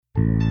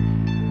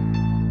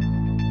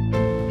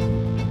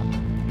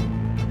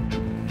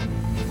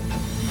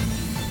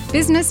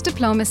Business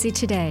Diplomacy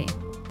Today,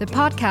 the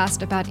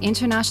podcast about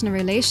international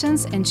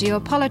relations and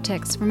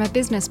geopolitics from a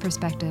business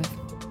perspective.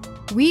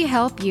 We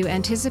help you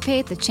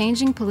anticipate the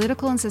changing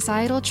political and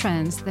societal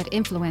trends that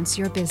influence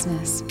your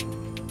business.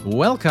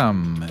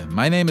 Welcome.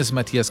 My name is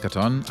Matthias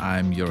Karton.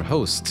 I'm your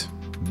host.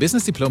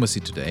 Business Diplomacy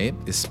Today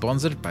is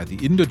sponsored by the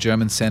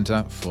Indo-German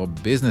Center for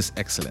Business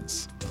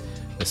Excellence.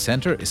 The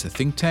center is a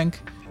think tank,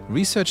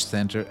 research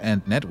center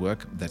and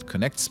network that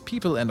connects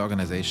people and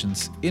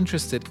organizations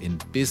interested in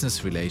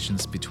business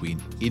relations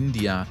between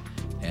India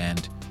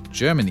and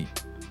Germany.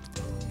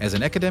 As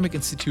an academic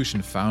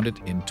institution founded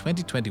in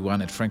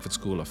 2021 at Frankfurt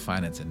School of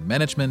Finance and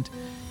Management,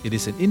 it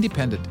is an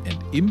independent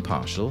and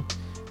impartial,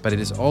 but it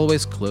is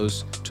always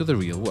close to the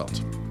real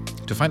world.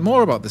 To find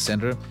more about the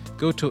center,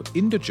 go to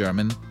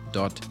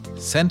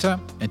indogerman.center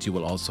and you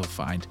will also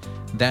find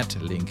that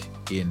link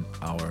in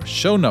our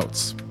show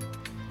notes.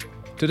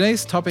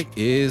 Today's topic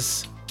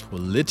is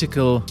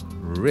political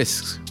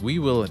risks. We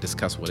will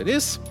discuss what it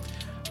is,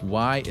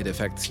 why it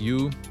affects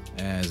you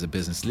as a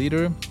business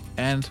leader,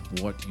 and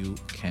what you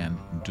can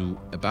do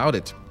about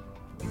it.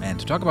 And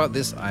to talk about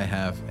this, I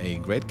have a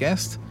great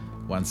guest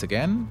once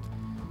again.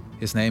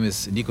 His name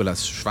is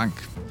Nicolas Schwank.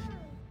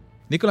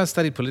 Nicolas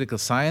studied political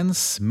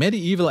science,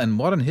 medieval and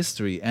modern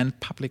history, and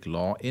public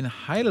law in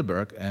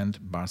Heidelberg and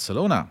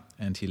Barcelona.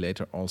 And he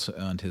later also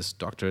earned his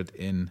doctorate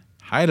in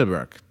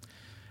Heidelberg.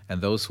 And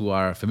those who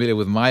are familiar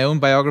with my own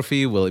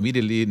biography will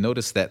immediately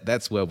notice that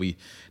that's where we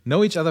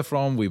know each other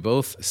from. We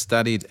both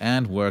studied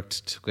and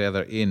worked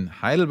together in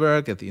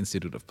Heidelberg at the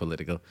Institute of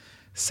Political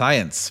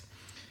Science.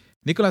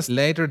 Nicolas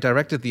later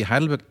directed the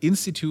Heidelberg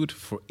Institute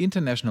for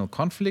International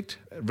Conflict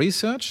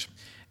Research.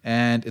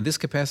 And in this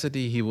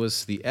capacity, he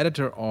was the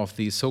editor of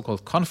the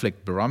so-called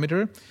Conflict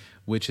Barometer,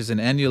 which is an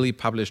annually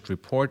published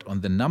report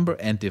on the number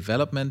and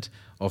development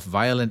of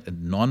violent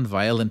and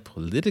non-violent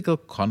political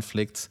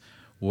conflicts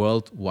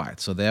worldwide.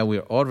 So there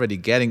we're already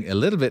getting a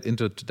little bit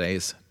into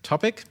today's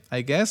topic,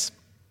 I guess.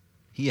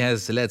 He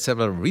has led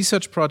several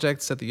research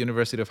projects at the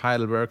University of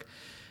Heidelberg,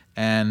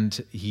 and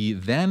he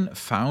then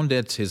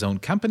founded his own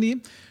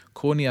company,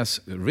 Conias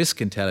Risk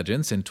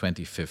Intelligence, in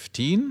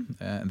 2015.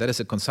 That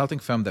is a consulting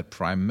firm that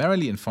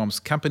primarily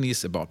informs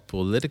companies about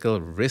political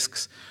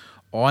risks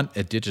on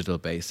a digital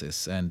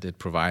basis, and it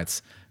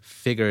provides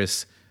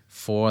figures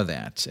for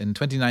that. In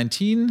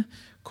 2019,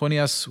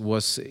 Conias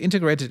was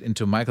integrated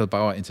into Michael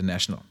Bauer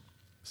International.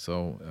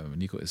 So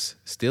Nico is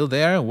still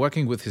there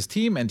working with his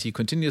team, and he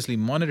continuously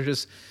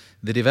monitors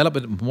the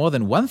development of more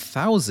than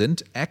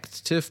 1,000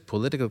 active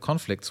political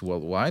conflicts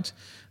worldwide.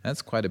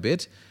 That's quite a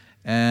bit.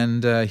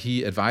 And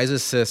he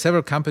advises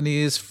several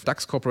companies,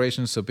 DAX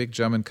corporations, so big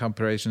German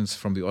corporations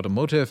from the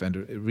automotive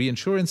and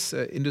reinsurance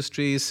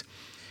industries.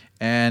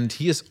 And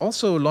he is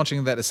also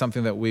launching, that is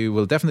something that we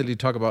will definitely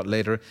talk about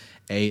later,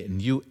 a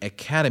new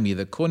academy,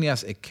 the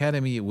Conias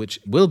Academy, which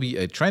will be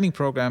a training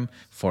program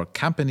for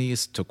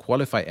companies to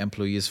qualify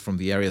employees from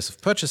the areas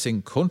of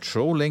purchasing,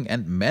 controlling,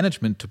 and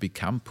management to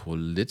become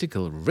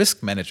political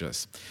risk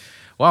managers.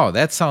 Wow,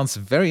 that sounds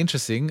very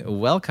interesting.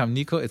 Welcome,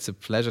 Nico. It's a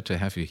pleasure to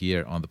have you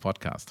here on the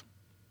podcast.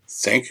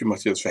 Thank you,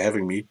 Matthias, for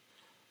having me.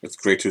 It's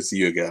great to see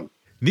you again.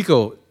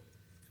 Nico,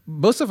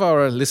 most of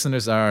our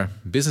listeners are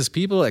business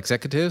people,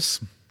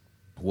 executives,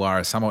 who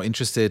are somehow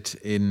interested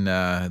in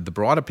the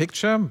broader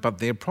picture, but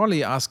they're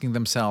probably asking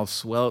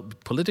themselves, well,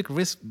 political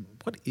risk,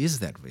 what is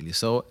that really?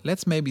 So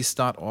let's maybe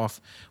start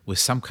off with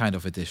some kind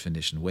of a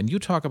definition. When you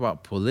talk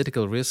about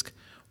political risk,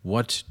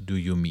 what do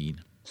you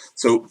mean?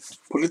 So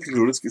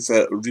political risk is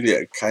really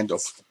a kind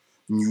of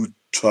new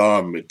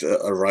term. It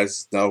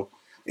arises now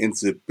in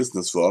the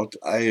business world.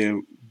 I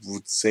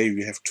would say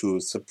we have to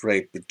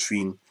separate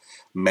between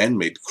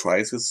man-made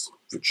crises,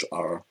 which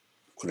are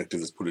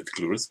connected with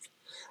political risk,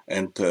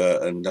 and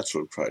a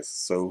natural crisis.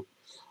 So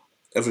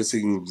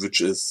everything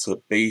which is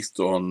based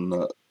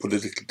on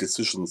political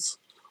decisions,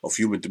 of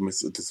human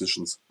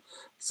decisions,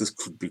 this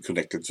could be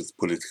connected with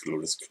political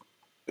risk.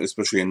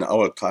 Especially in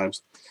our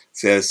times,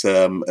 there's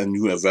a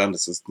new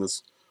awareness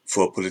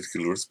for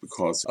political risk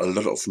because a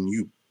lot of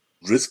new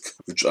risks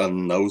which are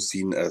now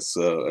seen as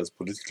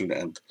political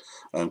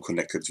and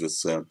connected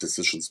with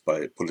decisions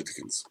by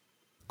politicians.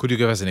 Could you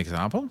give us an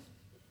example?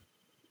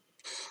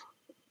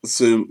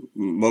 The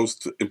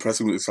most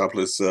impressive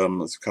example is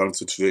the current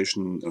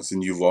situation of the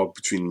new war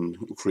between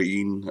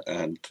Ukraine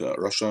and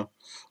Russia,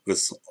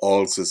 with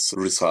all these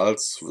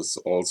results, with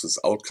all these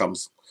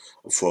outcomes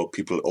for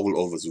people all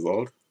over the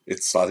world.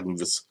 It's starting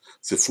with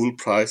the food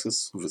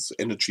prices, with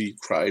energy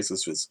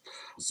crisis, with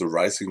the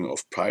rising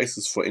of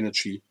prices for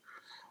energy.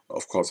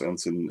 Of course, and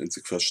in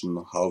the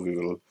question how we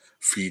will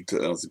feed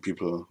the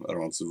people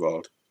around the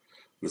world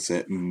with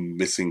the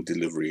missing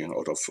delivery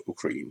out of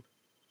Ukraine.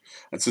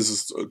 And this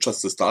is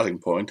just the starting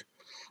point,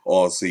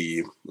 or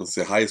the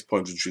highest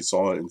point which we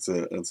saw in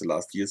the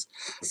last years.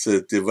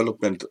 The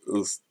development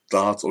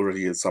starts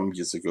already some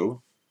years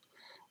ago,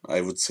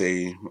 I would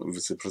say,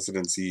 with the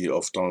presidency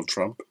of Donald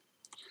Trump.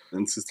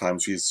 In these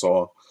times we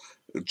saw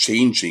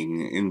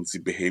changing in the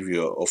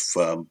behavior of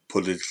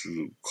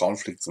political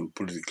conflicts and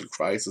political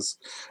crisis,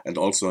 and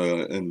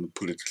also in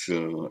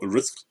political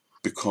risk,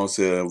 because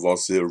there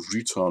was a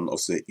return of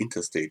the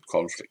interstate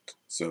conflict.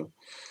 So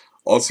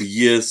also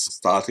years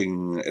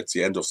starting at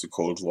the end of the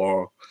Cold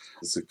War,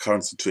 the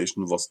current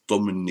situation was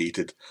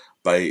dominated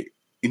by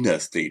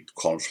interstate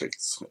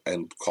conflicts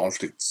and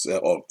conflicts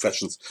or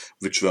questions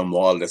which were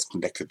more or less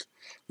connected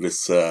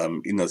with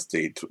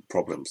interstate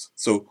problems.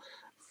 So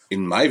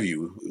in my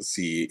view,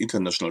 the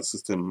international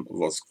system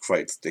was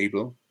quite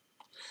stable,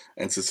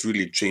 and this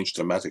really changed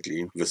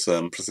dramatically with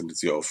the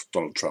presidency of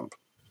Donald Trump.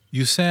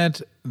 You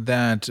said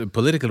that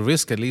political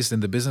risk, at least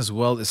in the business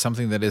world, is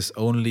something that is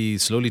only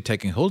slowly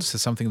taking hold.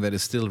 It's something that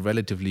is still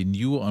relatively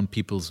new on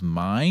people's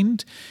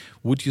mind.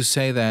 Would you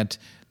say that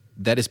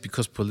that is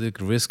because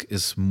political risk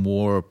is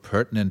more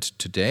pertinent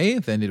today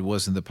than it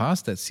was in the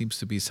past? That seems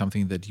to be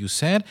something that you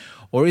said.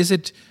 Or is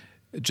it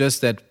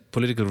just that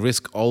political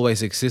risk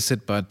always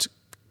existed, but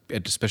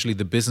especially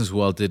the business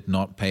world did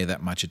not pay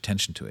that much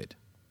attention to it?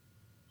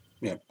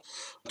 Yeah,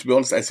 to be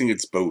honest, I think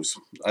it's both.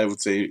 I would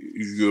say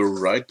you're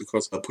right,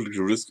 because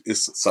political risk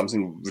is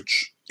something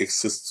which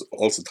exists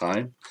all the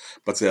time,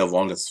 but there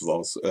one that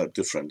was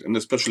different. And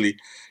especially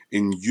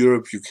in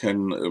Europe, you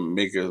can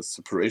make a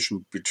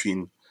separation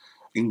between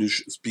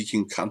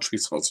English-speaking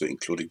countries, also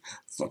including,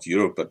 it's not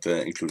Europe, but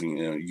including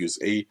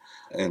USA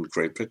and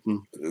Great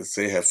Britain.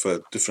 They have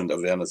a different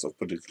awareness of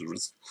political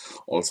risk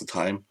all the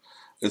time,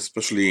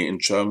 especially in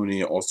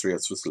Germany, Austria,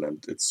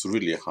 Switzerland. It's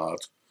really hard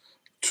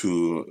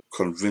to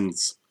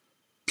convince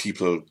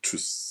people to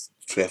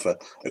have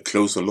a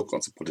closer look on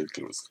the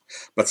political risk.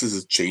 But this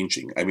is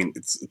changing. I mean,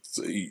 it's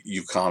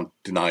you can't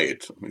deny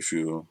it if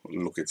you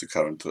look at the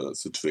current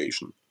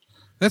situation.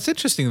 That's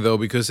interesting, though,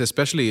 because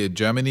especially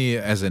Germany,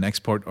 as an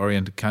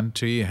export-oriented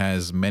country,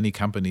 has many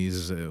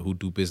companies who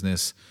do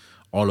business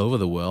all over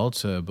the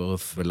world,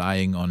 both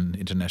relying on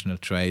international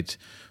trade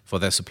for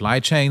their supply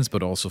chains,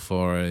 but also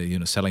for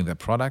selling their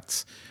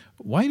products.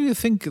 Why do you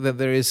think that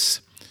there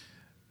is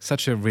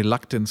such a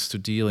reluctance to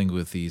dealing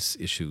with these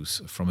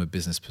issues from a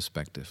business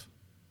perspective?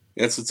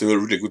 Yes, it's a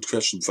really good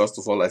question. First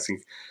of all, I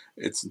think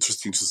it's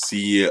interesting to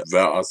see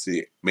where are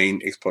the main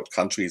export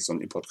countries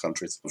and import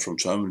countries from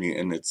Germany,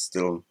 and it's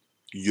still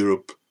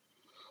Europe,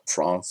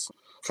 France,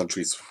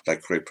 countries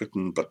like Great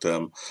Britain, but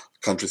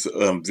countries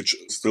which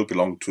still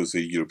belong to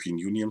the European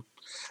Union.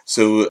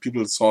 So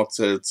people thought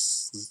that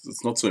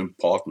it's not so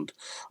important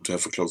to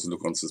have a closer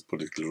look on this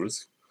political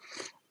risk.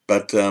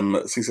 But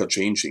things are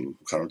changing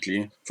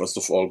currently. First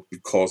of all,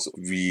 because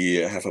we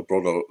have a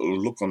broader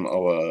look on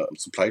our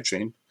supply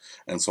chain,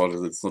 and so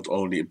that it's not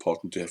only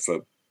important to have a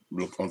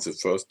look on the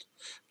first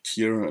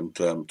tier and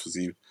to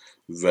see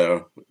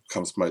where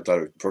comes my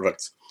direct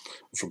products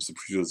from the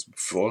producers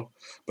before,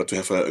 but to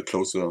have a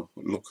closer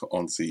look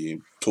on the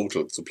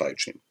total supply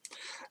chain.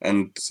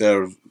 And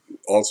there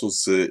also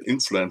the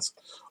influence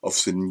of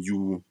the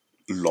new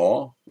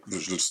law,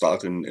 which will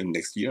start in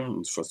next year,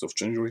 on the 1st of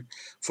January,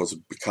 for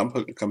the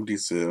big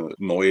companies, the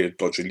neue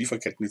Deutsche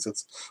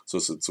Lieferkettengesetz, so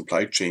it's a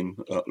supply chain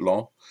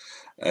law.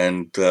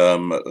 And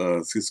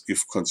this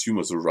gives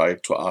consumers a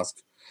right to ask,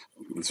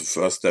 in the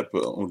first step,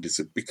 only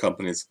the big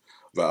companies,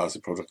 where are the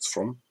products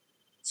from?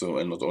 So,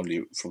 and not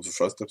only from the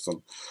first steps,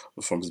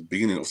 but from the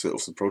beginning of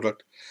the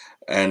product.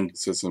 And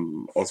there's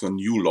also a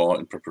new law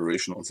in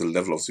preparation on the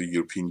level of the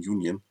European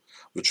Union,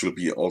 which will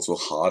be also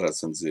harder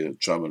than the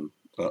German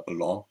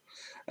law.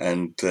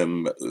 And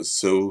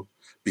so,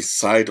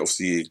 beside of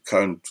the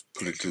current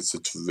political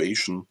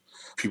situation,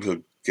 people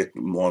get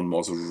more and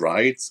more the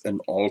rights,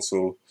 and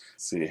also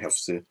they have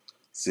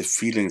the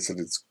feelings that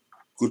it's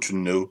good to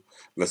know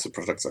where the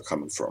products are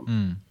coming from.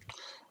 Mm.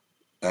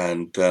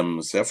 And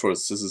therefore,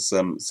 this is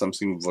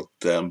something what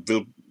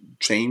will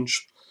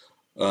change.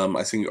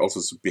 I think also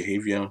the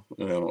behavior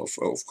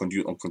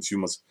of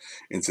consumers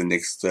in the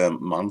next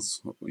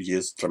months,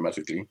 years,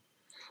 dramatically.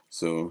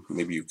 So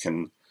maybe you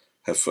can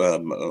have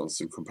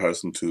some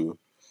comparison to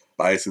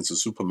buy it in the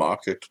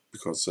supermarket,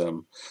 because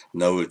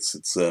now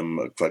it's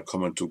quite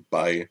common to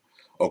buy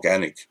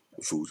organic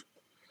food.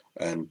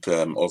 And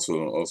also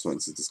in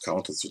the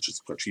discounters, which is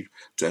quite cheap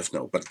to have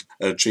now. But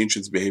a change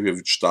in behavior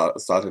which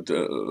started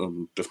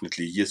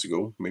definitely years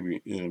ago,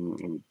 maybe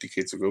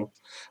decades ago.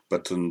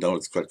 But now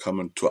it's quite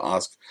common to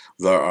ask,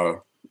 where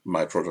are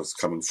my products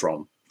coming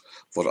from?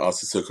 What are the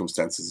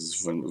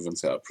circumstances when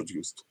they are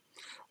produced?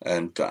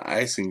 And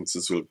I think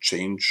this will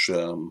change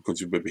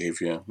consumer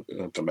behavior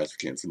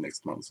dramatically in the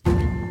next months.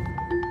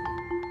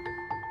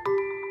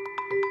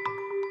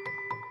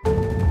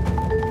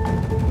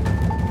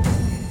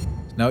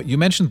 Now, you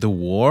mentioned the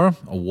war,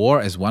 a war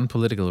as one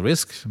political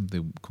risk,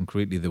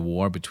 concretely the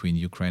war between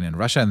Ukraine and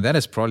Russia, and that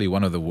is probably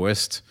one of the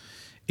worst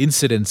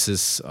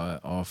incidences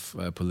of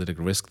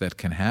political risk that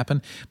can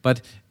happen.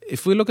 But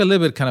if we look a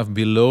little bit kind of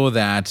below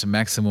that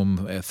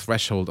maximum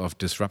threshold of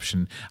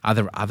disruption, are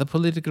there other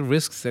political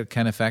risks that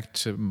can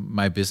affect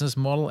my business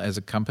model as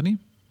a company?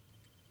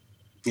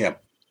 Yeah.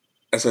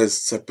 As I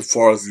said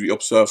before, we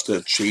observed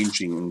a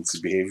changing in the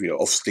behavior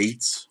of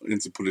states in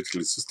the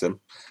political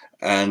system.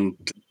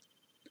 And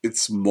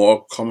it's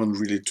more common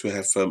really to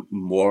have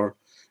more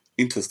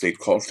interstate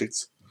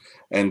conflicts.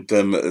 And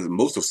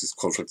most of these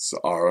conflicts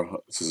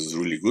this is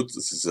really good,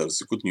 this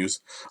is good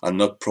news, are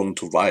not prone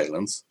to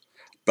violence,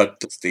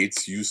 but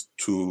states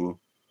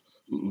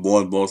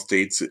more and more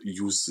states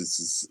use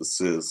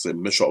this as a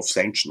measure of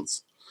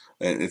sanctions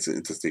and it's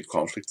interstate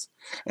conflicts.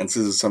 And this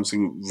is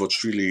something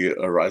which really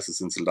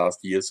arises in the last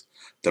years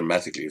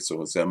dramatically.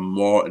 So there are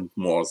more and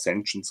more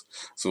sanctions.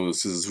 So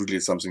this is really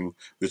something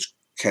which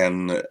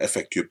can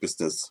affect your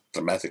business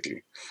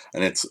dramatically.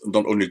 And it's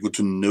not only good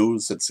to know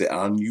that there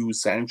are new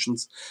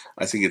sanctions,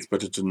 I think it's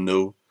better to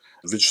know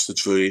which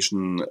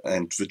situation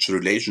and which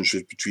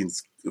relationship between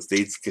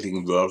states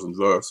getting worse and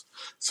worse.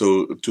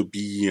 So to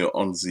be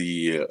on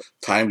the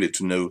timely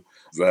to know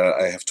where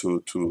I have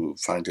to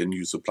find a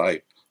new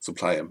supplier,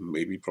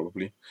 maybe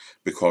probably,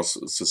 because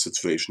the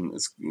situation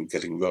is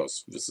getting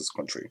worse with this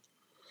country.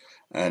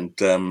 And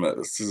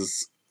this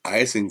is,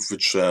 I think,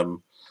 which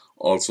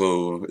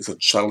also is a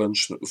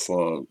challenge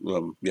for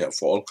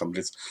all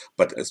companies,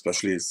 but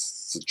especially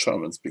the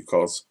Germans,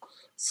 because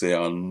they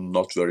are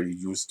not very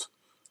used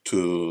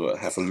to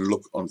have a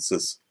look on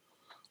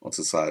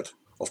the side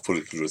of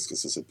political risk,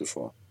 as I said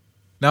before.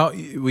 Now,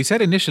 we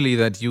said initially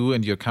that you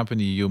and your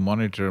company, you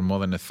monitor more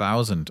than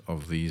 1,000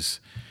 of these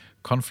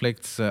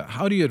conflicts.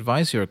 How do you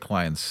advise your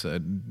clients?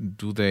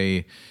 Do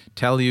they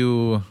tell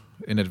you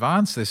in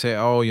advance? They say,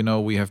 oh,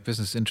 we have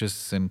business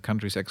interests in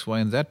countries X, Y,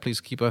 and Z. Please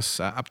keep us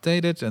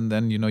updated. And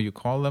then, you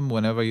call them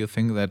whenever you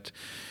think that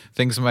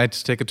things might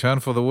take a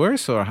turn for the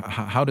worse? Or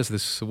how does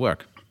this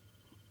work?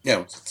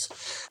 Yeah,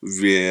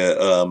 we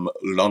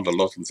learned a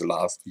lot in the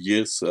last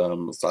years,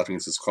 starting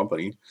this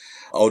company.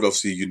 Out of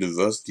the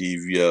university,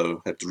 we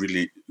had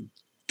really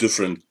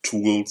different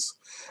tools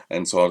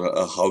and sort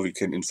of how we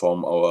can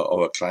inform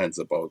our clients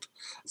about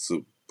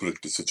the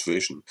political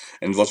situation.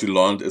 And what we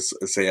learned is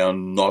they are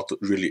not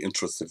really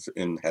interested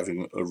in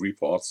having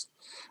reports.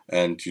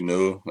 And,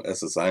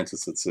 as a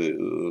scientist at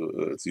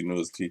the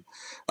university,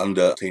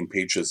 under 10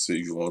 pages,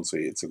 you won't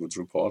say it's a good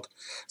report.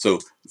 So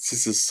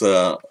this is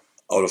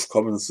out of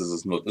commons, this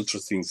is not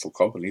interesting for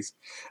companies.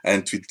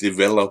 And we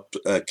developed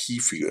key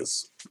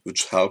figures,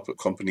 which help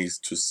companies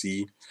to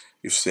see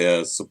if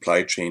their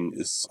supply chain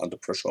is under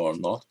pressure or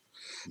not.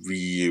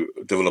 We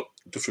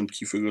developed different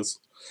key figures,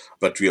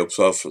 but we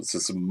observe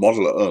this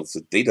model,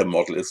 the data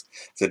model is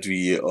that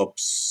we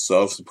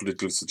observe the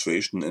political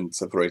situation and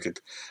separate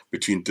it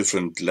between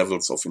different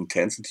levels of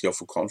intensity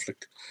of a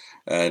conflict.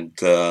 And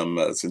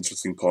the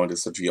interesting point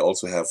is that we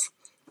also have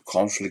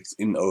conflicts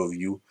in our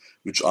view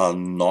which are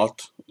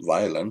not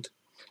violent,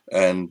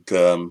 and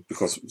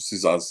because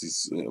these are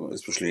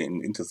especially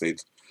in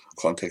interstate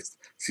context,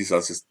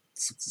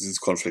 these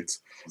conflicts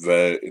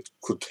where it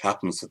could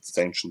happen that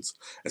sanctions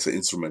as an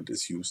instrument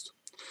is used.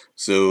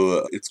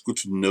 So it's good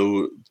to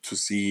know, to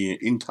see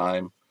in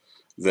time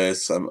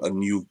there's a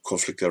new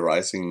conflict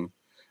arising,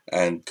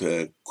 and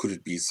could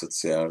it be that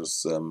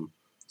there's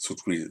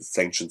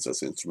sanctions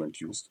as an instrument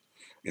used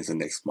in the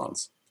next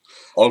months.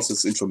 All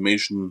this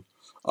information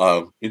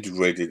are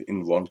integrated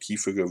in one key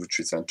figure which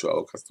we send to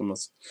our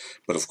customers.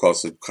 But of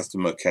course, the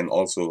customer can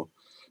also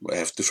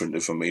have different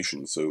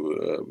information. So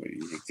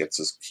he gets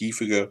this key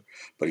figure,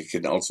 but he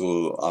can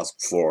also ask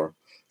for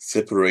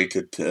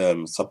separated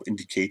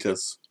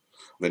sub-indicators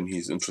when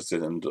he's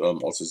interested, and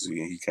also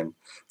he can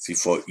see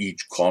for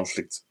each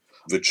conflict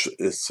which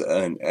is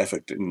an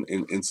effect in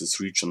this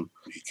region.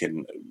 He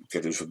can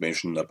get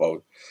information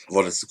about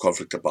what is the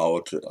conflict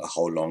about,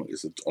 how long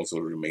is it also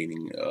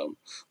remaining,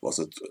 was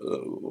it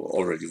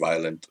already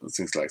violent,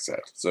 things like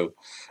that. So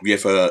we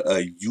have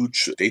a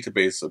huge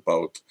database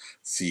about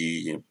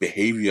the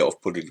behavior of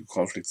political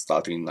conflicts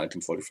starting in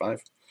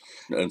 1945.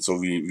 And so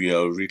we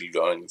are really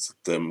learning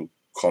that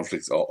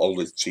conflicts are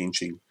always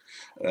changing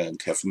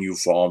and have new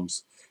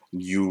forms,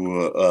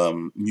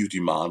 new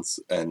demands,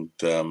 and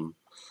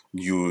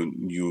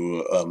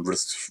new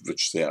risks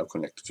which they are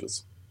connected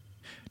with.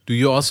 Do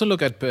you also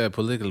look at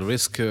political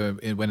risk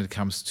when it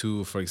comes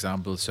to, for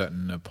example,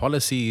 certain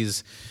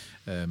policies?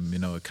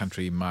 A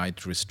country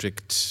might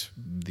restrict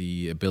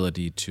the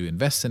ability to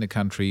invest in a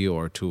country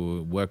or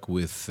to work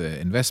with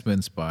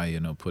investments by,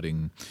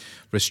 putting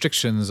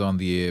restrictions on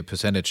the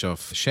percentage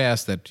of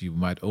shares that you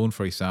might own,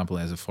 for example,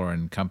 as a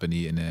foreign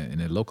company in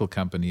a local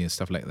company and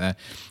stuff like that.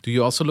 Do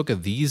you also look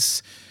at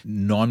these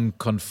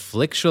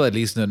non-conflictual, at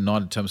least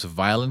not in terms of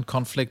violent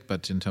conflict,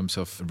 but in terms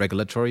of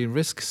regulatory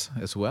risks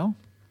as well?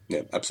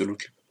 Yeah,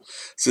 absolutely.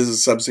 This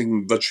is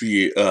something which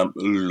we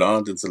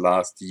learned in the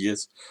last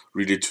years,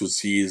 really, to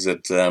see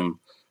that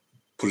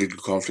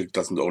political conflict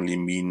doesn't only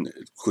mean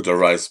it could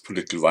arise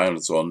political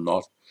violence or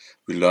not.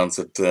 We learned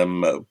that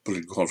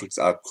political conflicts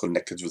are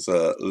connected with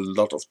a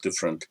lot of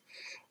different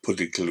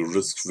political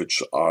risks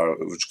which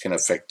can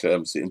affect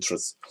the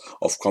interests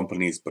of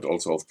companies, but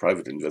also of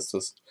private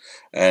investors.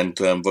 And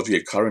what we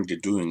are currently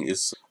doing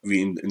is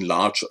we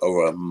enlarge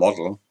our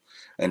model,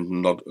 and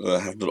not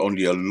have not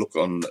only a look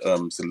on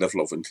the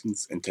level of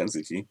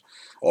intensity,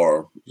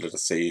 or let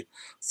us say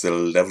the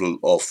level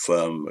of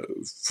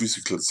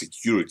physical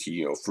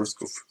security, of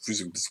risk of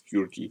physical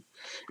security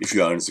if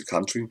you are in the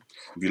country.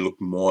 We look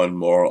more and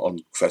more on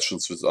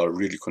questions which are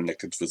really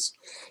connected with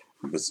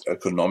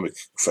economic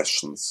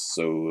questions.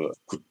 So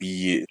could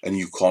be a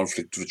new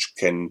conflict which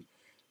can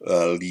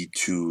lead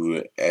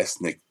to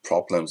ethnic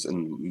problems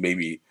and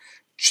maybe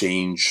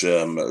change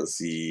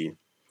the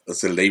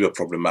labor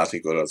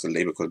problematic or the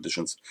labor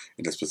conditions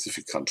in a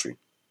specific country.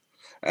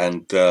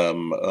 And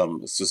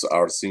these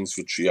are things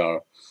which we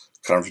are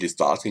currently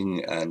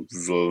starting, and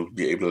we will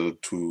be able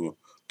to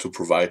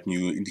provide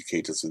new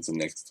indicators in the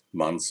next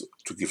months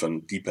to give a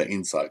deeper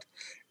insight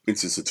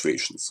into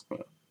situations.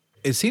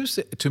 It seems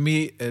to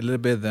me a little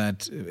bit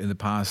that in the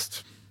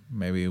past,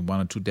 maybe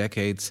 1 or 2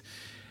 decades,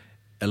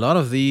 a lot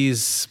of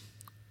these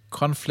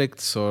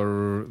conflicts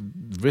or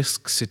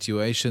risk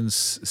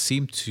situations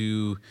seem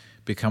to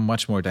become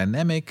much more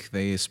dynamic.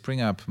 They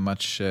spring up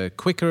much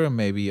quicker,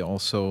 maybe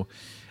also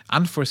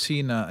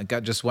unforeseen. I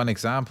got just one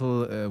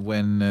example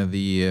when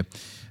the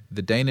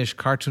Danish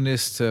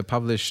cartoonist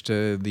published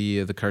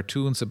the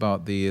cartoons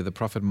about the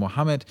Prophet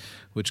Muhammad,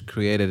 which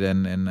created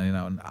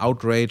an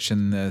outrage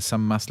in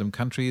some Muslim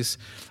countries.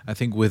 I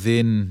think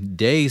within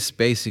days,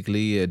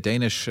 basically,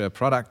 Danish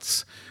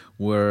products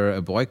were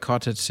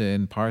boycotted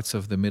in parts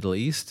of the Middle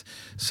East.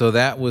 So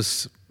that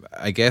was,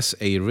 I guess,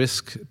 a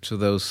risk to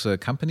those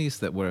companies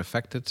that were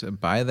affected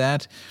by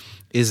that.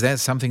 Is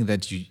that something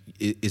that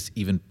is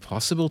even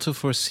possible to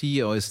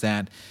foresee, or is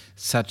that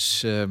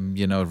such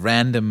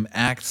random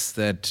acts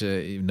that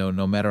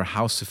no matter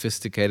how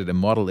sophisticated a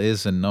model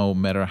is and no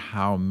matter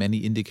how many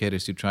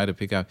indicators you try to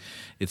pick up,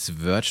 it's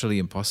virtually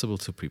impossible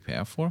to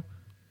prepare for?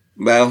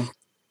 Well,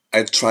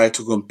 I try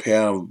to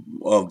compare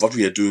what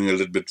we are doing a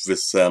little bit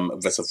with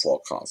weather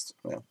forecast.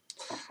 Yeah.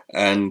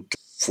 And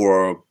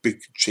for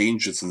big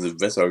changes in the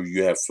weather,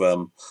 you have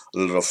a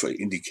lot of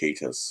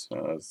indicators.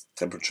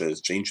 Temperature is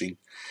changing.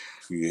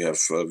 You have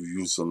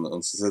views on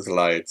the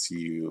satellites,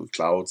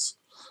 clouds,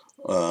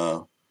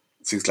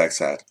 things like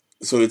that.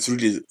 So it's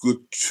really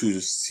good to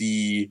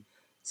see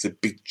the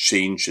big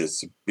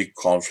changes, the big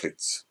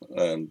conflicts,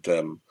 and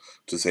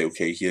to say,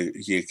 okay,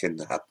 here can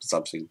happen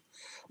something,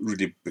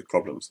 really big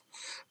problems.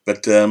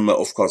 But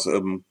of course,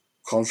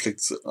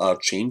 conflicts are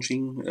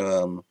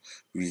changing.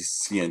 We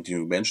see, and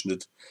you mentioned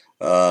it,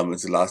 in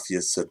the last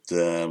years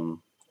that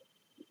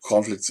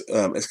conflicts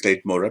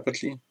escalate more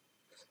rapidly.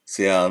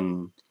 They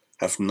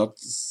have not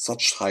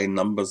such high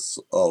numbers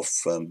of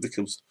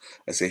victims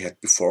as they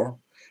had before,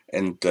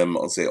 and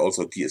they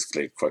also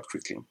de-escalate quite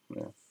quickly.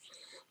 Yeah.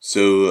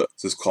 So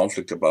this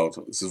conflict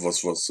this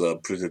was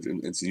printed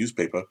in the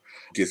newspaper,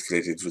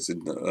 de-escalated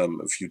within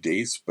a few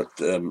days, but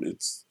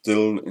it's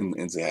still in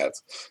the head.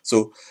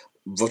 So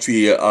what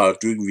we are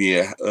doing,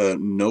 we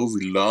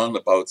learn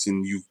about the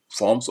new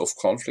forms of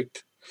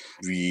conflict.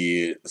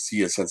 We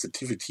see a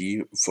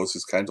sensitivity for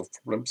this kind of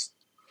problems.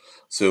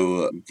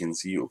 So we can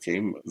see, okay,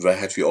 where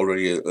had we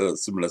already a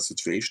similar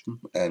situation,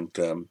 and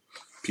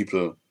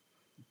people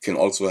can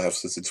also have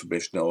this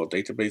information in our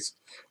database,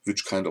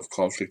 which kind of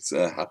conflicts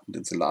happened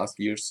in the last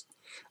years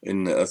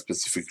in a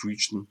specific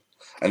region.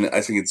 And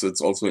I think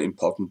it's also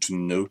important to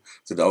know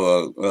that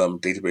our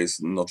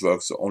database not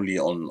works only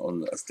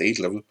on a state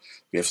level.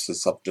 We have the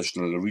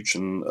subnational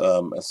region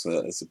as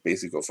a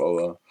basic of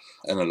our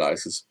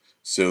analysis.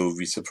 So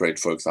we separate,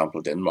 for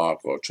example, Denmark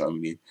or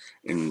Germany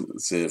in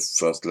the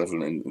first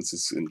level, in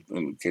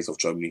case of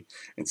Germany,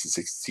 in the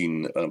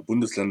 16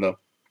 Bundesländer.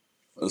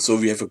 So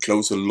we have a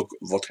closer look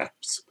what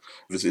happens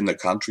within the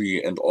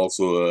country, and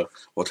also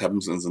what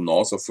happens in the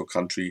north of the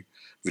country,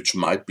 which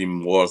might be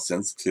more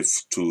sensitive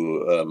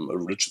to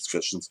religious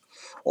questions,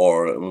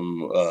 or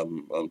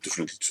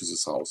differently to the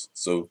south.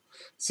 So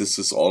this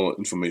is all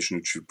information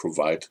which we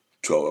provide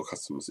to our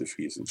customers if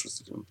he is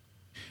interested in.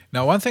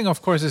 Now, one thing,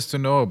 of course, is to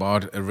know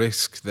about a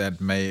risk that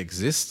may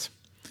exist.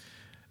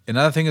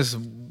 Another thing is,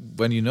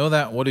 when you know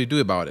that, what do you do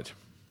about it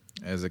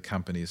as a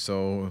company?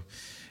 So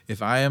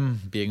if I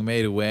am being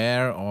made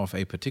aware of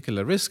a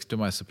particular risk to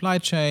my supply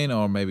chain,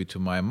 or maybe to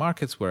my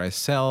markets where I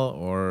sell,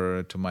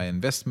 or to my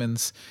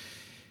investments,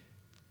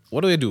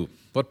 what do I do?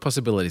 What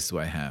possibilities do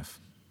I have?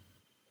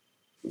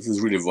 This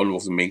is really one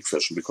of the main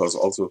questions, because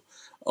also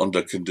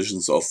under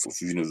conditions of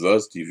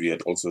university, we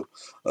had also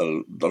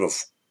a lot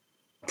of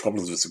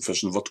problems with the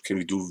question, what can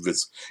we do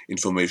with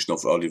information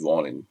of early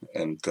warning?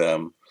 And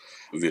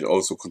we had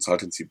also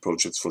consultancy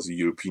projects for the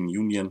European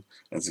Union,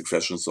 and the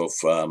questions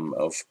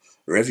of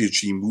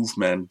refugee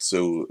movement.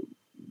 So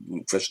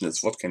the question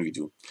is, what can we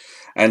do?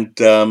 And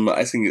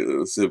I think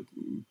the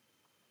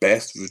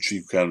best which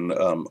you can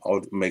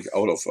make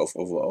out of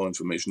our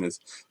information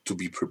is to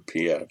be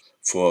prepared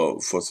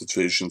for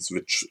situations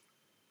which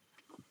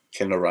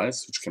can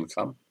arise, which can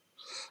come.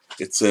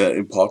 It's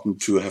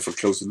important to have a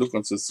closer look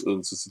on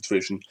the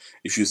situation.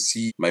 If you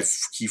see my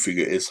key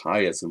figure is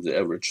higher than the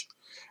average,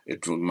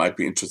 it might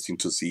be interesting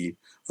to see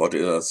what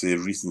are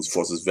the reasons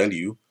for this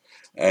value.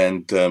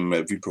 And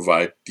we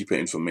provide deeper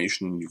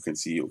information. You can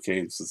see,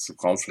 okay, this is a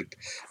conflict,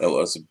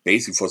 or the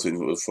basic for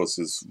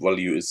this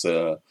value is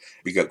a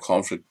bigger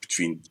conflict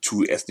between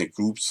two ethnic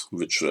groups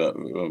which are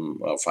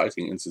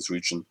fighting in this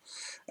region.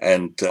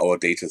 And our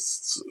data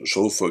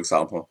show, for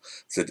example,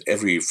 that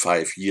every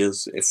 5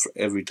 years,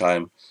 every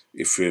time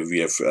if we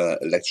have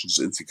elections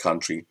in the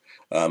country,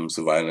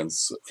 the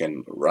violence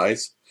can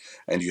rise.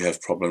 And you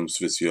have problems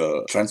with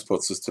your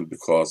transport system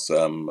because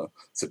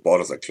the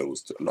borders are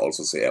closed, and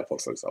also the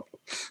airport, for example.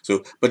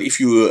 So, but if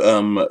you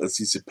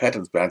see the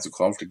patterns behind the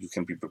conflict, you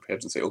can be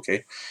prepared and say,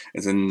 okay,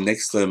 in the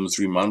next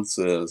 3 months,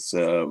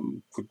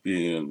 could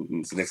be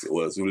the next,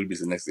 or there will be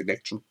the next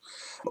election.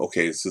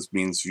 Okay, this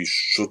means we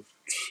should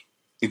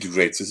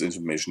integrate this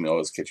information in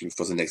our schedule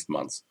for the next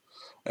month,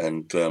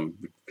 and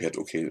be prepared.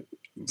 Okay,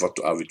 what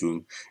are we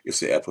doing if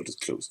the airport is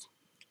closed?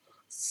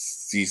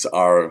 These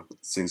are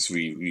things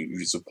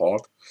we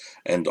support,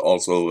 and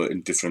also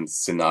in different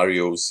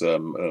scenarios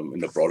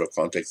in a broader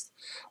context,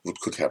 what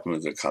could happen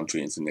in the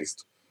country in the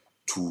next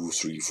 2,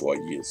 3, 4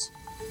 years.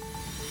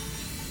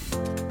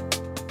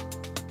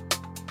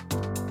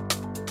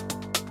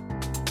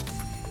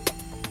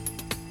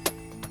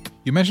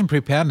 You mentioned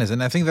preparedness,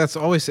 and I think that's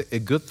always a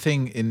good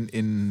thing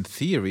in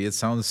theory. It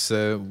sounds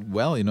who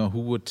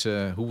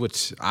would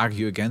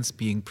argue against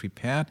being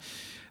prepared?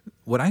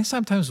 What I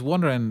sometimes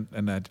wonder,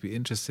 and I'd be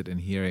interested in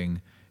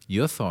hearing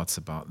your thoughts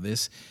about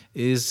this,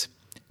 is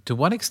to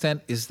what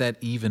extent is that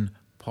even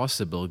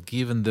possible,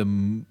 given the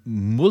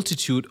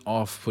multitude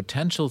of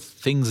potential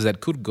things that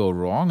could go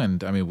wrong?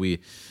 And I mean, we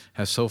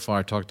have so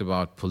far talked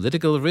about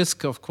political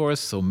risk, of course,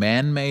 so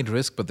man-made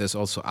risk, but there's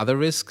also other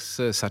risks,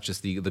 such as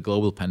the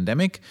global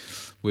pandemic,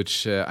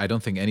 which I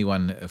don't think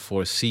anyone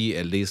foresee,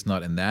 at least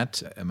not in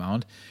that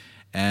amount.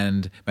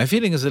 And my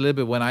feeling is a little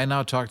bit, when I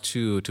now talk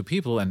to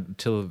people, and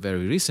until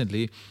very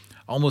recently,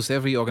 almost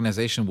every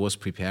organization was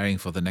preparing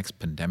for the next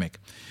pandemic.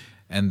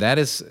 And that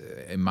is,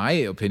 in my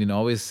opinion,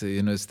 always,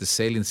 it's the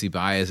saliency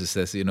bias. It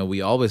says,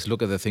 we always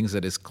look at the things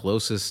that is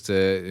closest,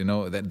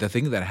 the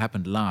thing that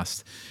happened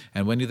last.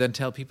 And when you then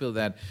tell people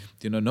that,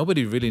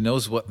 nobody really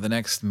knows what the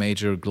next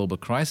major global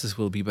crisis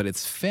will be, but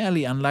it's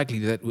fairly unlikely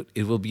that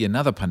it will be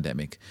another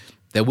pandemic.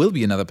 There will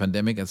be another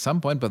pandemic at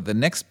some point, but the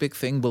next big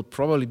thing will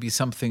probably be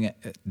something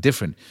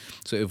different.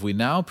 So if we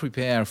now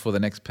prepare for the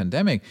next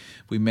pandemic,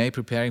 we may be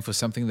preparing for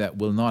something that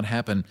will not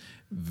happen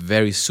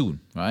very soon,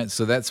 right?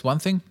 So that's one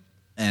thing.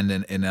 And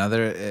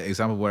another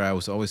example where I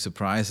was always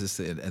surprised is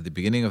at the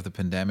beginning of the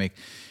pandemic,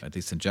 at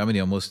least in Germany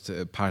or most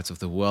parts of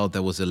the world,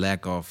 there was a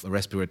lack of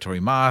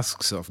respiratory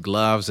masks, of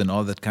gloves and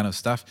all that kind of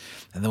stuff.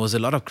 And there was a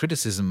lot of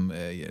criticism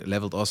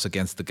leveled also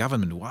against the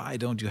government. Why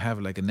don't you have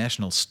like a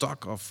national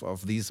stock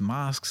of these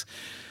masks?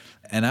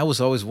 And I was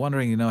always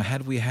wondering,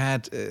 had we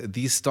had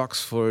these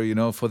stocks for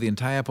the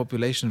entire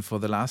population for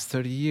the last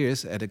 30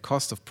 years at a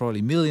cost of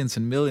probably millions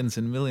and millions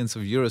and millions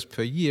of euros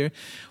per year,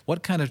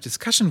 what kind of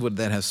discussion would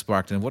that have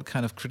sparked, and what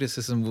kind of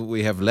criticism would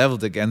we have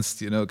leveled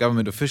against,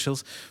 government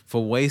officials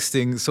for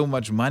wasting so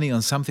much money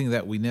on something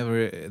that we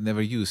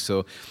never use?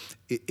 So,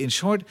 in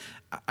short,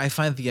 I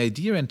find the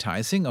idea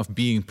enticing of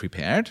being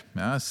prepared.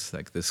 It's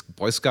like this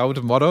Boy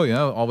Scout motto,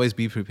 always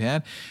be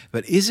prepared.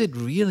 But is it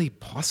really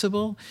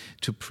possible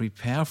to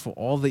prepare for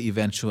all the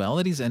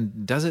eventualities?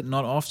 And does it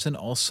not often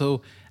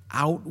also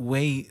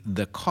outweigh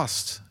the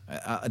cost?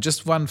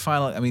 Just one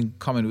final,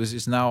 comment, which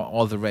is now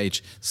all the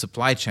rage: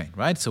 supply chain,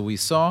 right? So we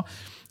saw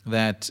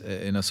that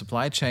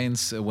supply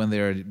chains, when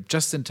they're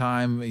just in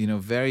time,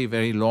 very,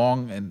 very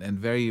long and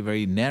very,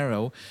 very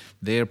narrow,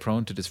 they're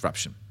prone to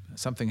disruption.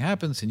 Something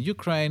happens in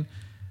Ukraine,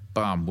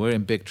 bam, we're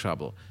in big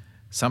trouble.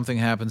 Something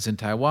happens in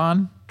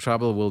Taiwan,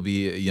 trouble will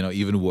be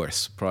even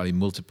worse, probably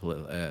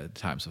multiple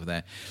times of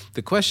that.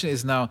 The question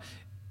is now,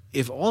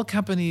 if all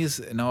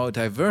companies now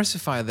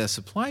diversify their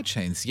supply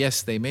chains,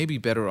 yes, they may be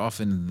better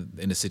off in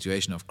a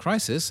situation of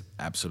crisis,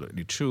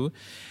 absolutely true,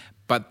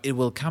 but it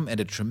will come at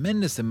a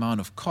tremendous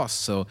amount of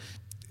cost. So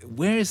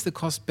where is the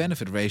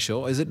cost-benefit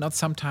ratio? Is it not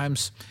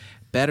sometimes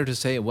better to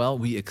say, well,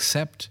 we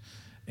accept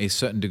a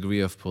certain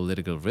degree of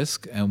political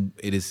risk, and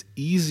it is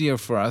easier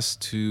for us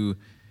to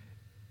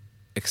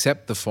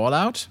accept the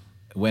fallout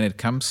when it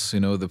comes,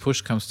 the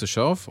push comes to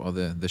shove, or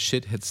the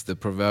shit hits the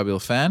proverbial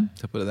fan,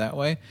 to put it that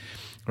way,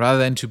 rather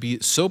than to be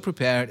so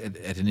prepared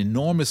at an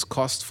enormous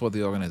cost for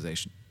the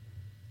organization?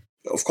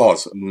 Of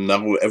course,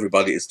 now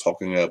everybody is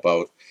talking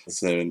about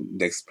the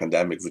next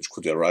pandemic which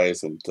could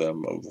arise, and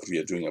what we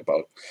are doing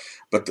about.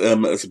 But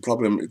the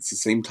problem at the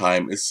same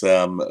time is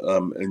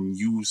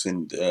news,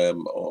 and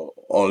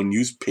all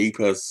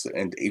newspapers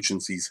and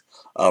agencies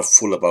are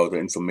full about the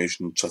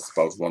information just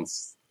about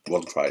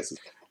one crisis.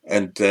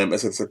 And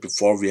as I said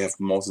before, we have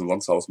more than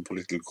 1,000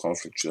 political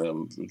conflicts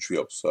which we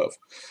observe.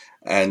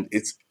 And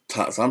it's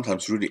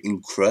sometimes really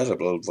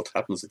incredible what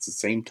happens at the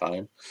same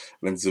time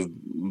when the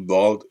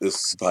world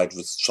is tied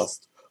with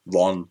just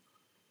one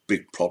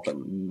big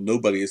problem.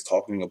 Nobody is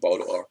talking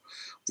about, or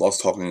was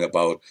talking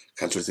about,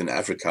 countries in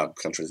Africa,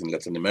 countries in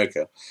Latin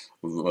America,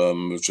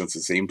 which at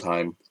the same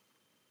time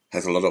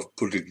has a lot of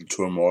political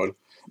turmoil,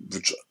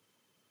 which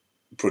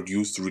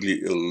produced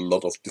really a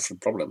lot of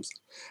different problems.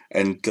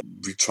 And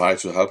we try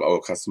to help our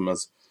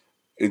customers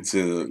in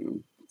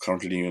the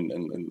currently and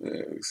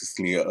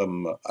existing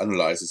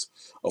analysis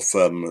of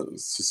the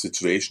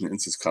situation in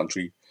this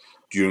country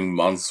during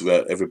months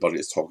where everybody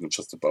is talking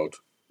just about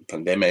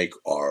pandemic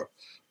or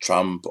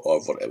Trump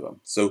or whatever.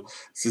 So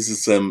this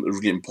is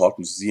really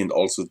important to see, and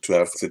also to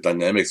have the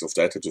dynamics of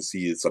data to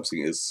see if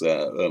something is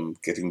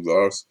getting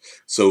worse.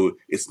 So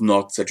it's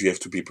not that you have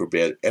to be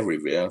prepared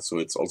everywhere. So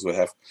it's also we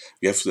have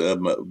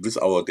with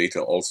our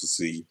data also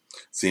see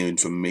the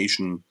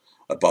information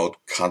about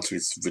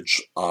countries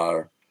which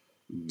are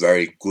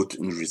very good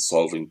in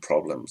resolving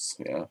problems.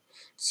 Yeah.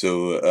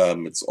 So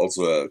it's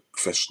also a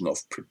question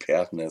of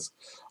preparedness,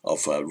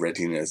 of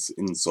readiness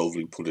in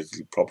solving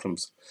political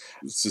problems.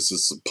 This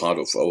is part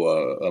of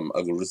our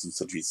algorithms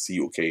that we see,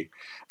 okay,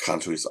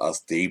 countries are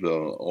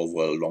stable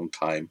over a long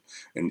time.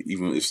 And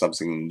even if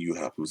something new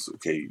happens,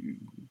 okay,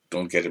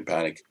 don't get in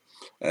panic.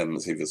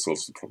 Say we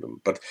solve the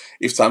problem. But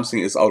if something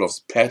is out of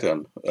the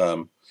pattern,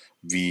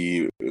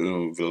 we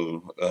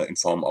will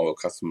inform our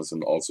customers,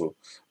 and also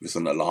with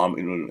an alarm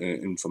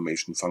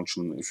information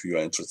function, if you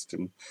are interested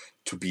in,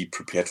 to be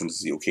prepared and to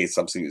see, okay,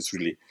 something is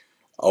really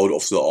out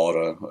of the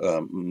order,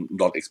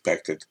 not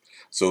expected.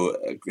 So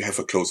have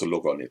a closer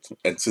look on it.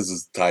 And this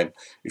is the time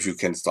if you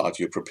can start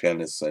your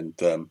preparedness and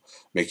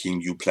making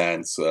new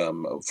plans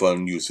for a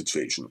new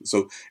situation.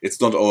 So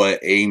it's not our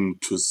aim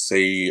to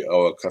say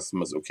our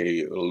customers,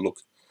 okay, look,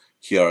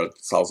 here are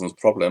thousands of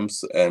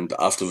problems, and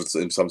afterwards,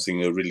 if something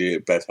really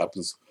bad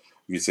happens,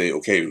 we say,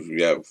 okay,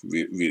 yeah,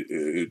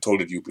 we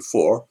told it you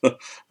before,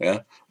 yeah.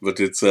 But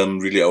it's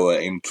really our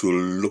aim to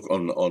look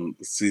on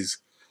these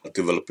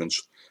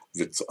developments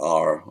which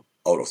are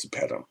out of the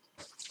pattern.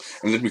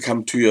 And let me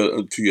come to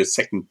your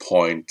second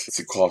point,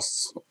 the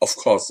costs. Of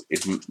course,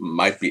 it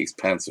might be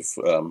expensive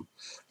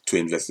to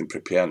invest in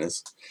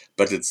preparedness,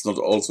 but it's not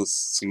also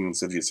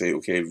things that you say,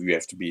 okay, we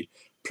have to be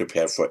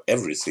prepared for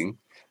everything.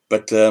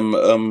 But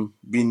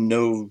we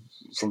know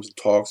from the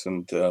talks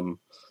and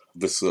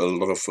with a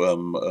lot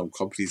of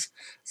companies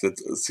that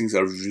things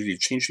are really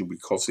changing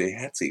because they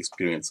had the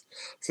experience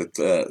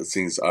that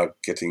things are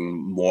getting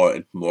more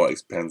and more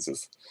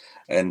expensive.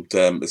 And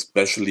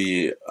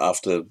especially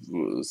after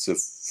the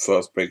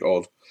first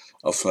breakout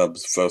of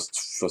the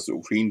first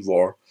Ukraine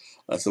war,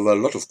 there were a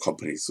lot of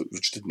companies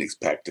which didn't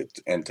expect it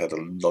and had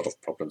a lot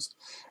of problems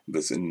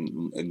with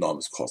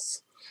enormous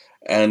costs.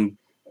 And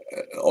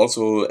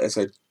also, as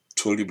I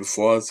told you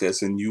before,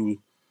 there's a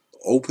new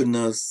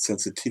openness,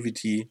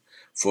 sensitivity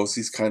for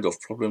these kind of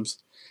problems,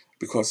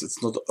 because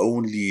it's not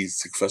only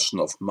the question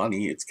of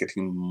money, it's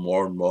getting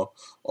more and more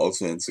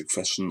also in the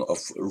question of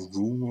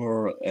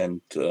rumor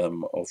and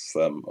of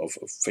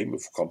fame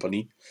of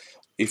company.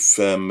 If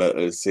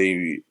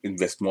say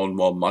invest more and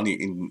more money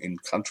in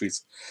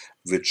countries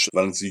which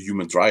violate the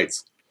human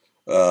rights,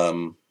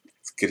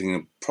 it's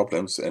getting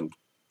problems and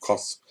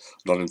costs,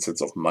 not in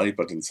sense of money,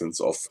 but in sense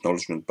of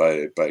acknowledgement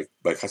by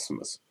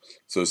customers.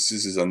 So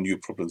these are new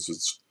problems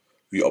which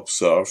we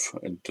observe,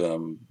 and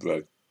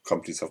where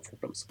companies have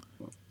problems.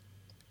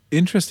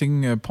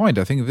 Interesting point.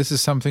 I think this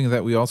is something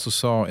that we also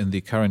saw in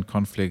the current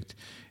conflict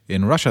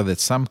in Russia, that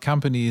some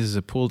companies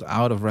pulled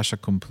out of Russia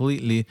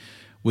completely,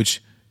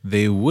 which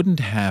they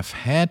wouldn't have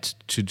had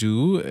to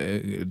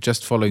do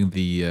just following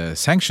the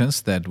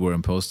sanctions that were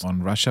imposed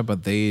on Russia,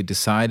 but they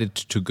decided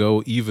to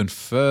go even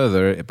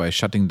further by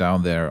shutting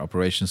down their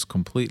operations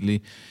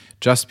completely,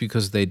 just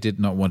because they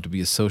did not want to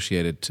be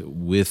associated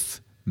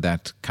with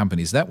that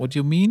company. Is that what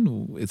you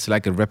mean? It's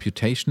like a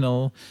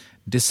reputational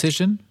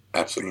decision?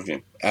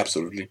 Absolutely.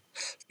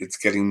 It's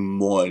getting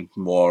more and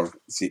more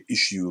the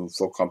issue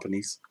for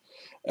companies,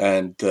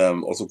 and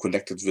also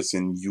connected with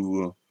a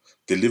new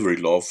delivery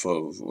law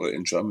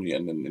in Germany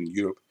and in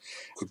Europe.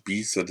 Could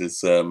be that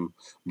it's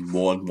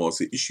more and more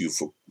the issue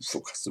for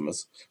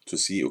customers to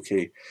see,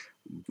 okay,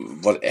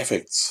 what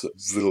effects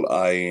will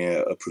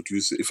I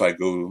produce if I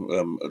go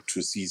to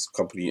this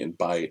company and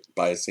buy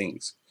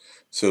things.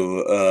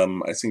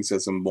 So I think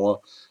there's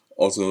more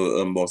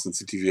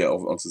sensitivity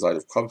on the side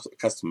of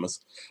customers.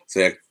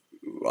 They're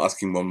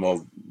asking more and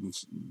more,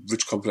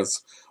 which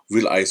companies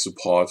will I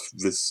support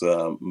with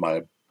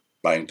my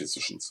buying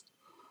decisions.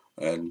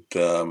 And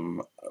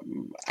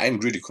I'm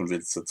really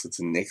convinced that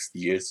in the next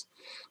years,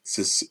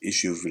 this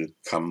issue will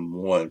come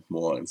more and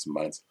more in the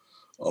minds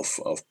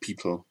of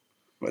people.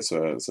 As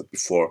I said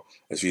before,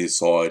 as we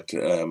saw it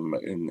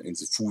in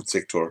the food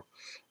sector,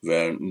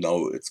 where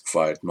now it's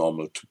quite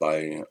normal to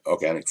buy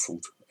organic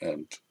food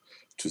and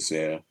to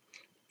say,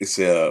 is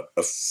there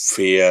a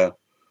fair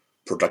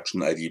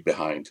production idea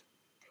behind?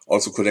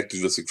 Also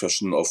connected with the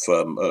question of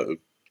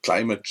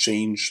climate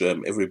change.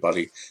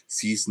 Everybody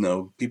sees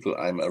now,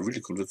 I'm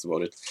really convinced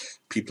about it,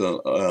 people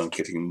are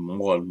getting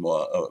more and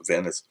more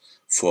awareness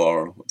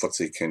for what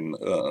they can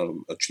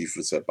achieve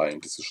with their buying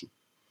decision.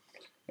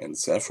 And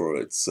therefore,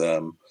 it's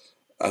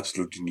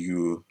absolutely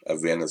new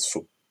awareness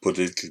for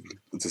political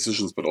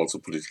decisions, but also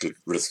political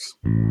risks.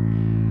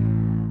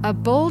 A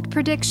bold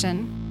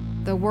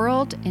prediction: the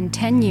world in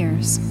 10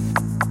 years.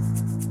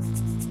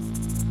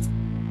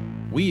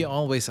 We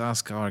always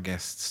ask our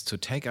guests to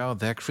take out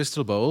their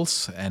crystal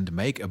balls and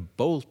make a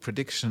bold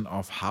prediction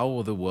of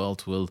how the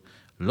world will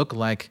look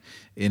like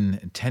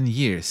in 10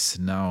 years.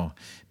 Now,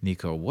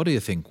 Nico, what do you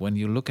think? When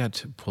you look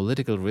at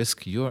political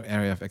risk, your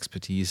area of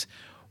expertise,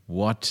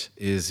 what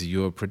is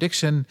your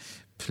prediction?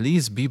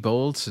 Please be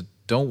bold.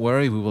 Don't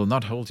worry, we will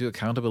not hold you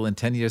accountable in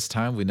 10 years'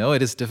 time. We know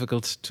it is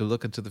difficult to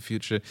look into the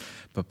future,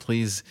 but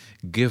please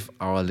give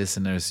our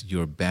listeners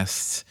your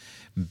best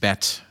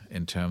bet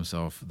in terms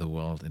of the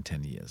world in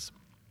 10 years.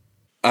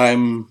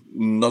 I'm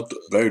not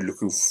very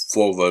looking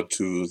forward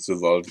to the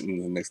world in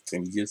the next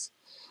 10 years.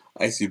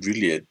 I see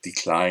really a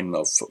decline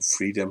of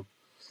freedom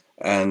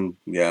and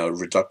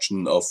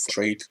reduction of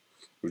trade,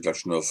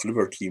 reduction of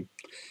liberty.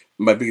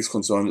 My biggest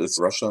concern is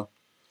Russia.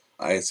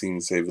 I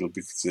think they will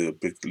be the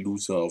big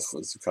loser of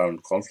the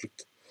current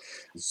conflict.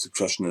 The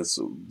question is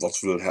what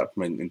will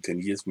happen in 10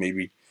 years.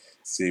 Maybe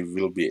they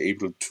will be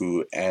able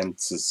to end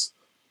this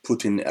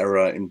Putin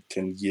era in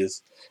 10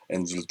 years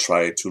and will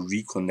try to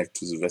reconnect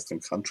to the Western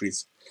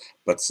countries.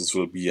 But this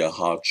will be a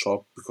hard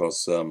job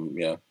because,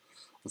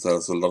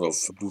 there's a lot of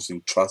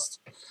losing trust.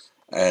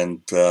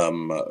 And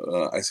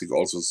I think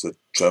also that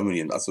Germany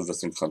and other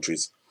Western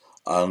countries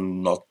are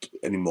not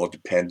anymore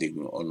depending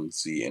on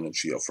the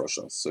energy of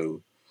Russia.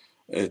 So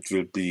it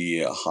will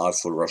be hard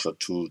for Russia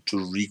to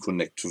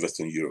reconnect to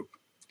Western Europe.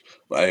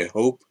 I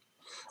hope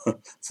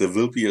there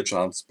will be a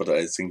chance, but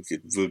I think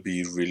it will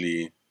be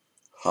really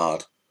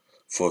hard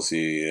for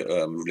the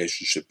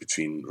relationship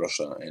between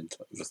Russia and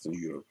Western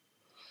Europe.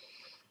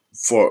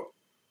 For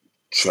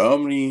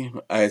Germany,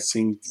 I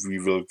think we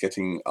will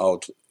getting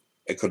out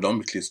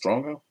economically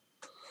stronger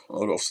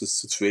out of this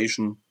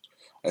situation.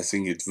 I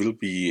think we will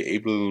be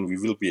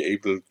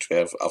able to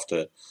have,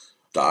 after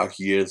dark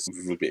years,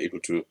 we will be able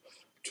to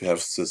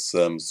have this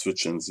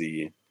switch in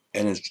the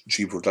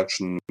energy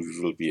production. We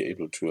will be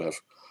able to have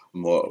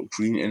more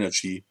green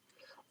energy.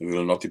 We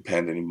will not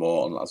depend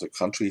anymore on other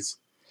countries.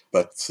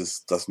 But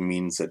this doesn't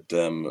mean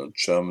that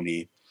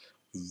Germany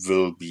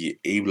will be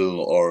able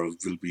or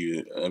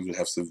will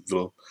have the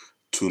will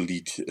to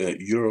lead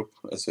Europe,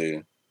 as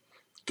they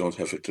don't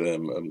have it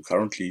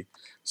currently.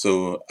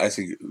 So I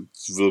think it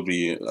will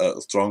be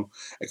strong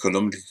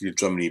economically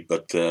Germany,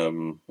 but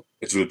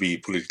it will be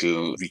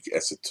politically weak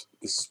as it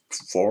is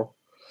before.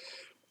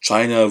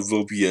 China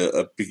will be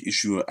a big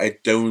issue. I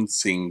don't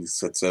think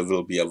that there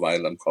will be a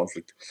violent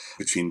conflict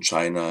between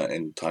China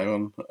and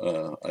Taiwan.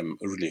 I'm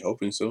really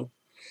hoping so.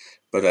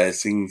 But I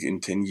think in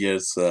 10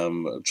 years,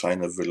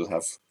 China will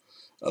have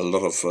a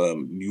lot of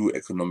new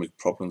economic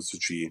problems,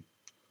 which we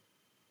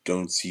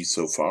don't see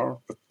so far.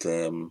 But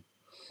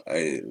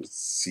I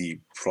see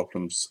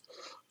problems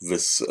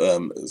with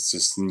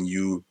this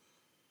new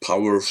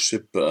power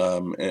ship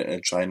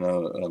in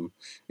China.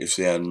 If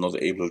they are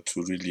not able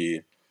to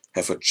really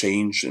have a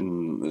change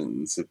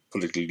in the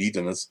political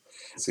leaderness,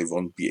 they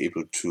won't be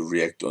able to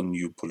react on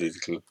new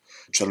political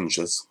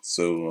challenges.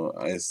 So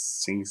I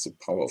think the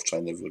power of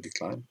China will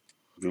decline.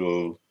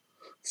 We'll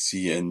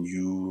see a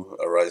new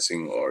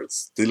arising, or it's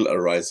still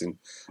arising,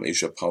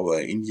 Asia power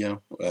in India,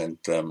 and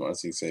I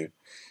think they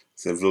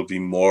will be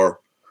more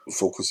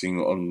focusing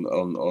on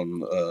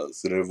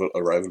the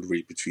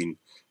rivalry between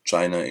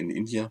China and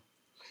India.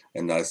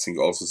 And I think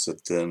also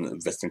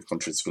that Western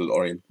countries will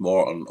orient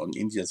more on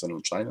India than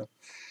on China.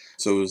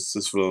 So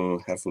this will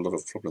have a lot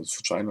of problems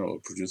for China, or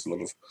produce a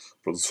lot of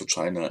problems for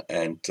China.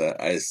 And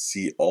I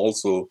see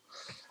also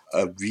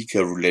a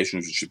weaker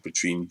relationship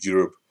between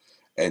Europe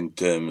and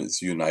the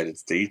United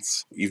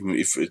States, even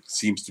if it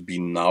seems to be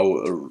now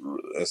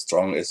as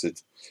strong as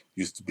it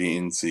used to be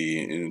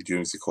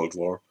during the Cold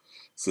War.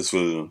 This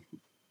will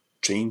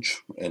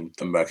change, and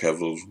America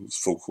will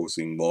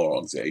focusing more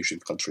on the Asian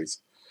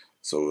countries.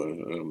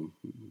 So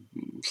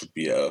should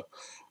be a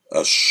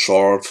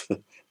short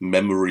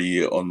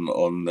memory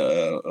on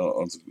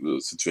the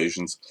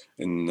situations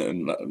in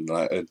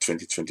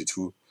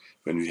 2022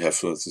 when we have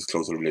this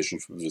closer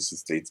relationship with the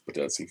States. But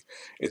I think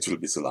it will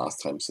be the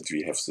last time that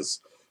we have this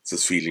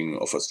feeling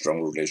of a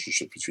strong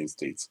relationship between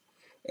States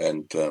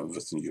and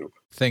Western Europe.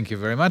 Thank you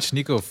very much,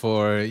 Nico,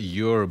 for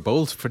your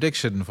bold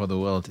prediction for the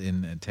world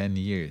in 10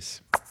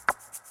 years.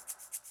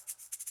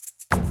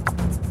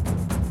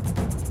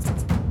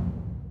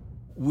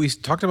 We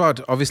talked about,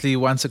 obviously,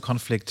 once a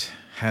conflict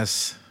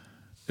has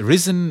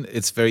arisen,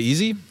 it's very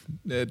easy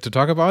to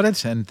talk about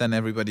it, and then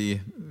everybody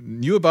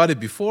knew about it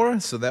before.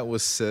 So that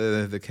was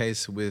the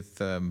case with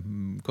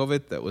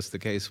COVID, that was the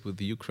case with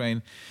the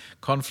Ukraine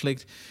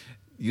conflict.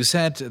 You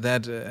said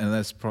that, and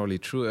that's probably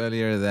true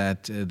earlier,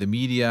 that the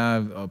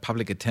media or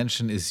public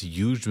attention is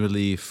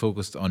usually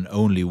focused on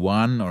only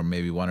one or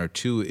maybe one or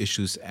two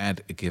issues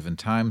at a given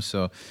time.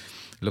 So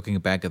looking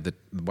back at the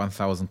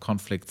 1,000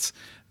 conflicts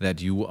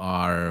that you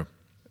are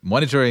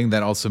monitoring,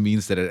 that also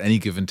means that at any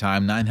given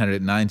time,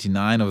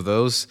 999 of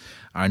those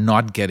are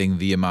not getting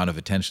the amount of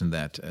attention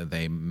that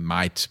they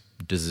might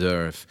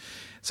deserve.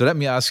 So let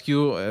me ask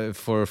you,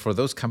 for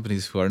those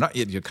companies who are not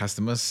yet your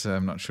customers,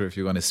 I'm not sure if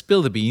you're going to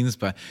spill the beans,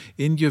 but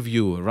in your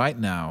view right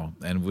now,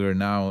 and we're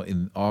now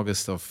in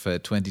August of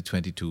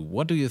 2022,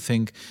 what do you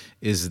think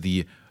is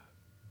the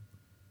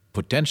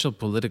potential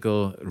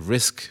political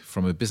risk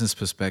from a business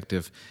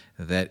perspective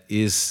that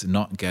is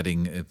not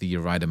getting the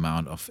right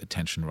amount of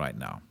attention right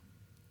now?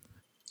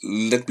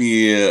 Let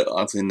me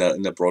answer in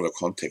a broader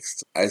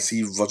context. I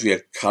see what we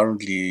are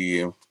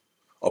currently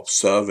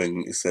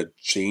observing is a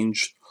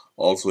change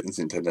also in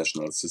the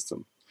international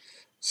system.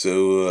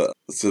 So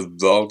the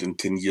world in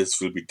 10 years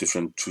will be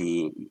different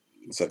to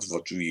that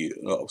what we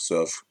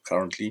observe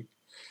currently.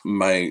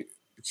 My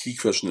key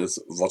question is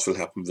what will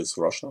happen with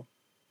Russia?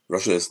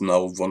 Russia is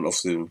now one of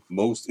the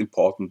most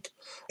important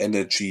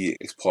energy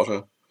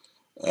exporter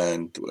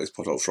and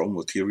exporter of raw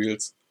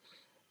materials.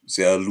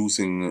 They are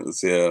losing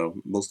their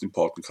most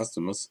important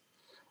customers,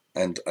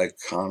 and I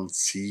can't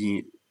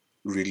see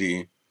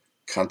really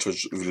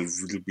countries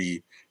will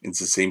be in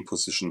the same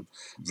position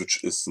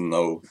which is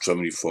now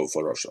Germany for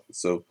Russia.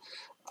 So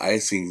I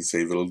think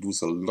they will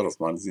lose a lot of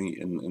money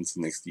in the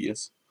next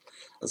years.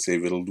 They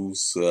will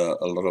lose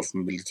a lot of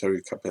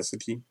military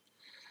capacity.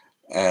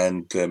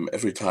 And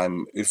every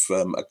time if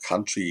a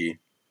country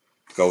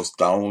goes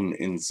down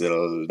in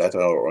the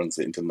ladder or in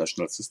the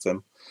international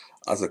system,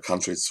 other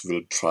countries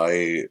will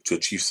try to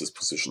achieve this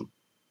position.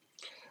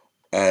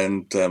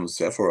 And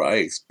therefore, I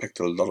expect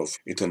a lot of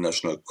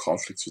international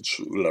conflicts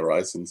which will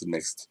arise in the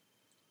next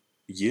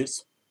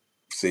years.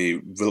 They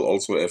will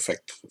also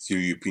affect the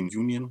European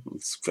Union.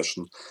 It's a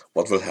question,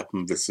 what will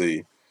happen with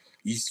the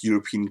East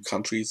European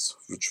countries,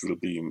 which will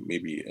be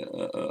maybe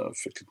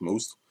affected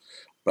most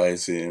by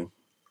the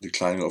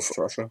decline of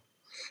Russia.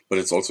 But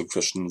it's also a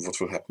question, what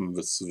will happen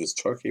with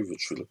Turkey,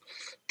 which will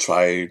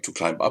try to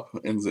climb up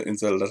in the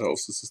ladder of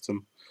the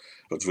system,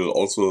 but will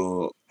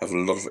also have a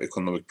lot of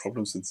economic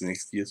problems in the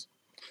next years.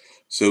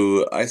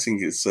 So I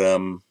think it's there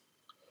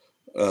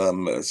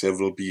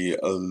will be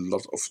a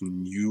lot of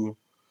new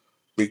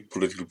big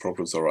political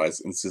problems arise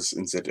in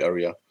that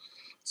area.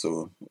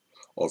 So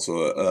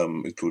also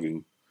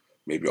including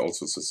maybe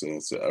also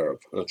the Arab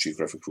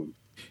geographic region.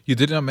 You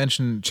did not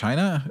mention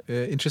China.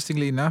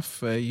 Interestingly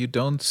enough, you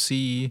don't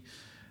see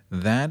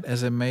that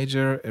as a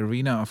major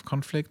arena of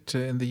conflict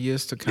in the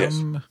years to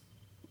come. Yes.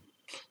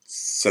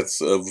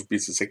 That would be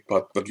the second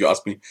part, but you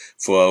asked me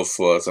for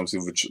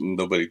something which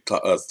nobody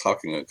is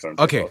talking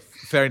currently. Okay, about.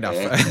 fair enough.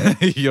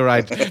 You're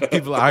right.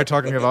 People are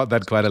talking about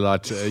that quite a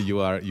lot. You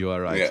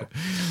are right. Yeah.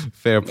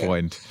 Fair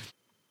point.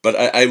 But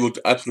I would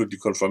absolutely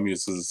confirm you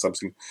this is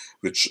something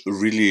which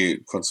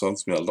really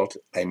concerns me a lot.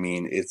 I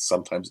mean, it's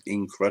sometimes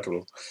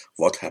incredible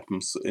what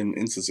happens in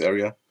this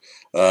area.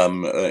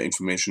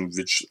 Information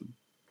which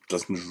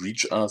doesn't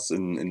reach us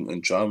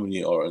in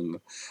Germany or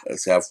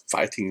there are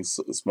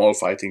small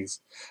fightings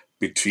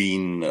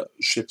between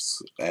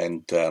ships,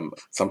 and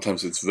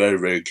sometimes it's very,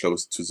 very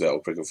close to the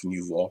outbreak of a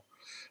new war.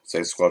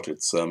 Thanks God,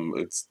 it's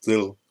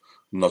still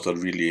not a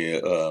really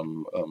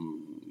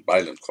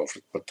violent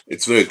conflict, but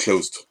it's very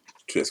close to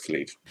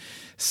escalate.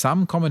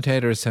 Some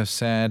commentators have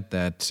said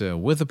that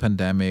with the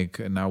pandemic,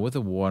 now with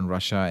the war in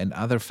Russia and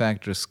other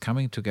factors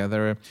coming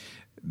together,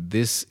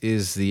 this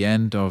is the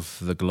end of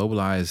the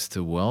globalized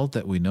world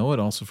that we know it,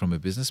 also from a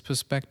business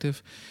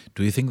perspective.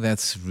 Do you think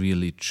that's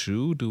really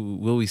true?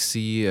 Will we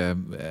see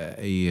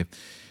a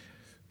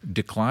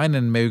decline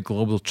in maybe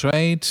global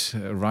trade,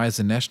 a rise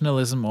in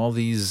nationalism, all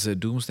these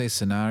doomsday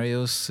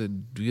scenarios?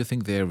 Do you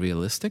think they're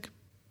realistic?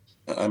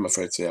 I'm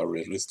afraid they are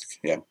realistic,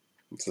 yeah.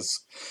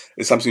 This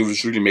is something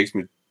which really makes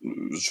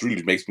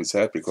me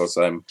sad, because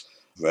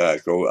where I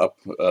grew up,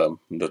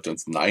 not in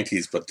the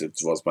 90s, but it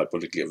was my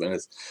political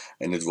awareness,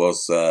 and it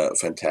was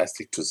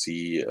fantastic to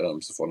see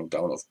the falling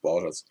down of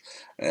borders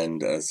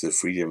and the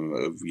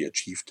freedom we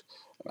achieved.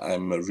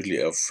 I'm really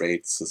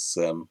afraid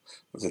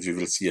that we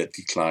will see a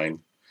decline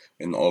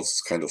in all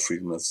this kind of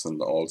freedoms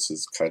and all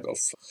this kind of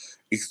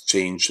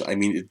exchange. I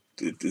mean,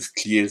 it is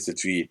clear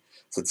that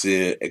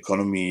the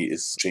economy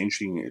is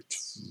changing. It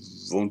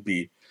won't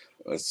be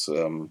as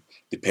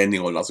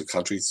depending on other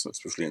countries,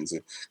 especially in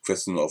the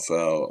question of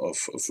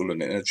fuel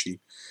and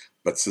energy,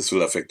 but this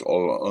will affect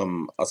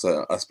all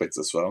other aspects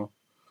as well.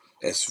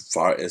 As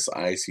far as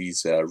I see,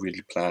 there are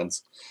really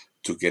plans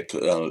to get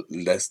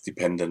less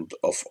dependent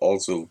of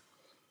also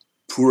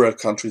poorer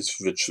countries,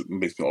 which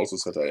makes me also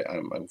sad.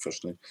 I'm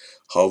questioning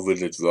how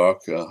will it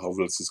work? How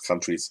will these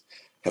countries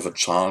have a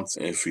chance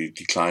if we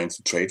decline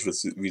to trade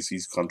with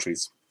these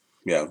countries?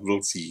 Yeah,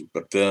 we'll see.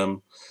 But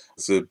the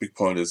big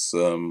point is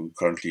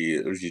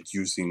currently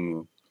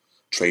reducing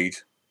trade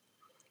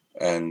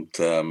and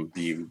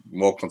be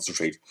more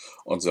concentrate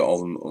on their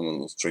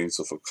own strengths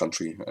of a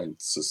country. And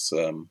this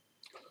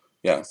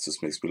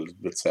makes me a little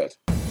bit sad.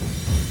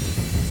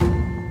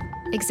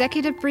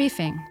 Executive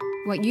Briefing,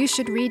 what you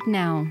should read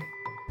now.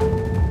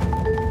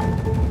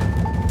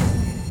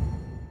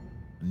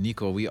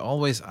 Nico, we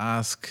always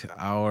ask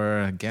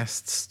our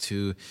guests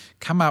to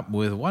come up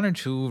with 1 or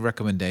 2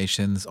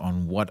 recommendations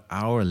on what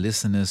our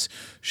listeners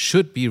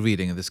should be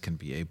reading. This can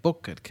be a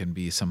book, it can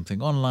be something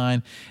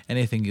online,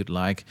 anything you'd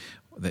like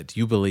that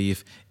you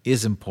believe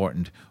is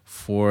important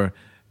for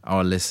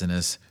our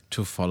listeners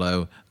to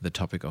follow the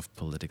topic of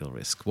political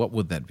risk. What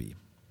would that be?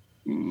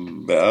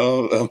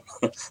 Well,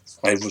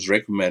 I would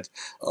recommend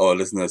our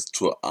listeners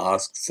to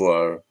ask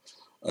for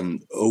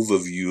an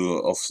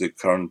overview of the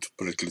current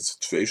political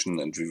situation,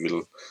 and we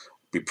will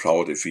be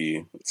proud if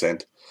we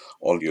send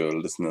all your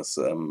listeners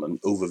an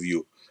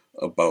overview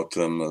about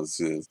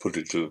the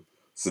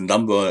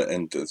number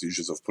and the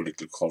issues of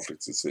political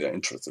conflicts if they are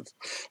interested.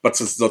 But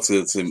that's not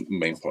the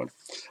main point.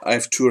 I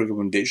have 2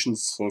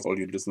 recommendations for all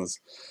your listeners.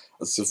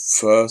 The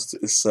first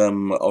is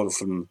out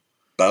of a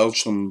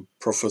Belgian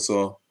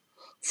professor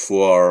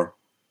for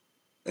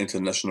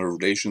international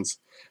relations.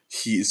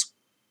 He is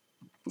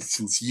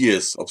since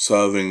years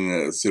observing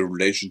the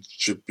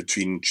relationship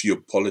between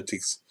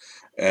geopolitics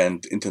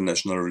and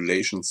international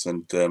relations,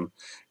 and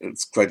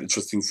it's quite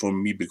interesting for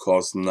me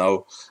because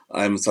now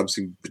I'm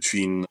something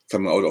between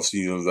coming out of the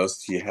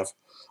university. I have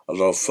a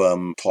lot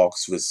of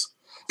talks with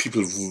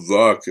people who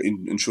work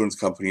in insurance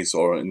companies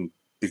or in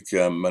big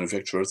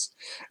manufacturers,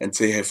 and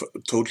they have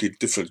totally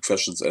different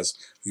questions as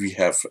we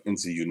have in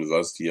the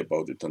university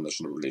about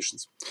international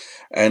relations.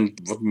 And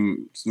what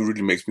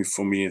really makes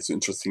for me, it's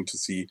interesting to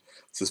see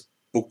this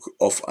book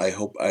of, I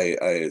hope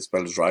I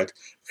spell it right,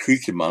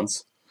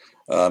 Kriekemans.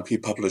 He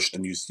published a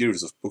new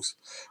series of books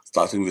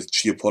starting with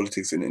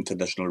geopolitics and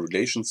international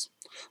relations.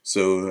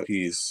 So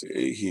he is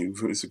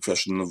a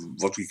question of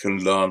what we can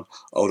learn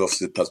out of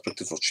the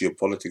perspective of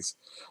geopolitics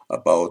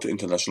about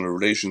international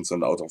relations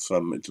and out of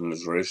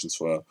international relations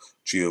for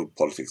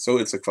geopolitics. So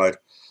it's a quite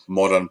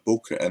modern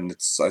book, and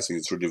I think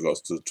it's really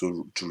worth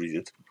to read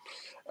it.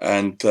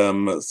 And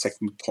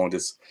second point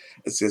is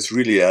there's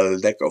really a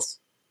lack of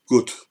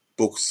good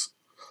books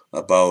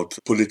about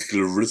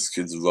political risk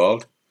in the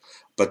world.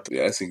 But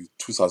I think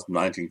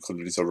 2019,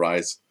 Condoleezza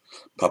Rice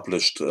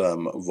published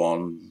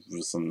one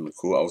with a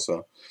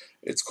co-author.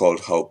 It's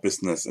called How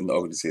Business and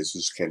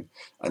Organizations Can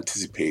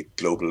Anticipate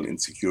Global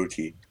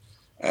Insecurity.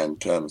 And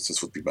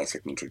this would be my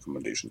second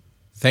recommendation.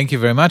 Thank you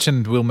very much.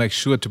 And we'll make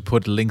sure to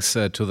put links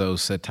to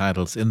those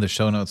titles in the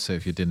show notes. So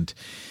if you didn't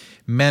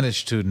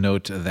manage to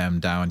note them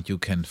down, you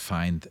can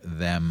find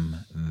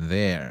them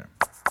there.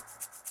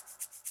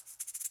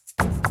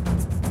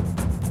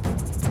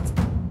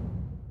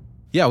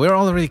 Yeah, we're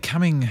already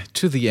coming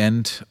to the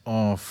end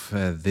of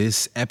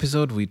this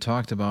episode. We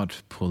talked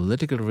about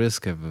political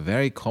risk, a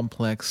very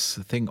complex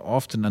thing,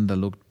 often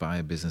underlooked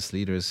by business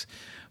leaders,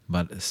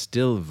 but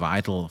still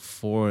vital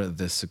for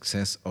the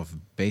success of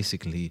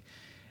basically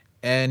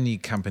any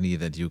company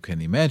that you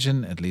can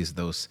imagine, at least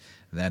those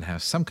that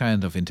have some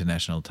kind of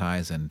international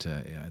ties. And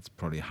it's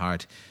probably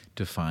hard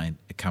to find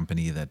a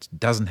company that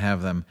doesn't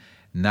have them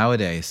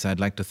nowadays. I'd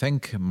like to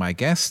thank my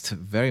guest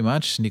very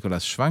much,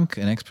 Nicolas Schwank,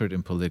 an expert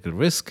in political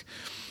risk,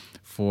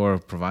 for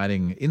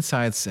providing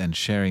insights and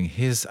sharing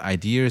his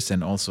ideas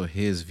and also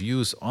his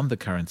views on the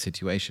current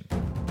situation.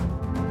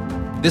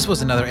 This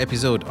was another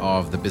episode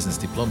of the Business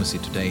Diplomacy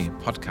Today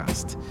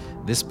podcast.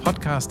 This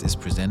podcast is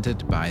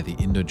presented by the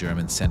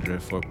Indo-German Center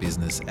for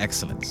Business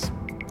Excellence.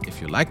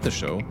 If you like the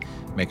show,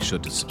 make sure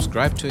to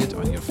subscribe to it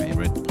on your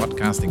favorite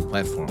podcasting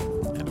platform.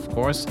 And of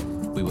course,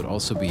 we would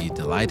also be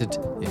delighted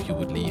if you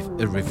would leave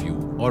a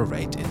review or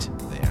rate it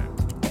there.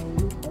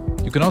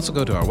 You can also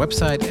go to our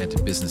website at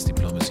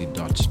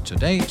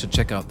businessdiplomacy.today to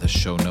check out the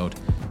show note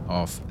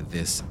of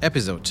this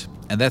episode.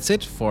 And that's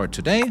it for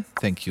today.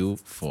 Thank you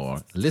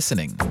for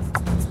listening.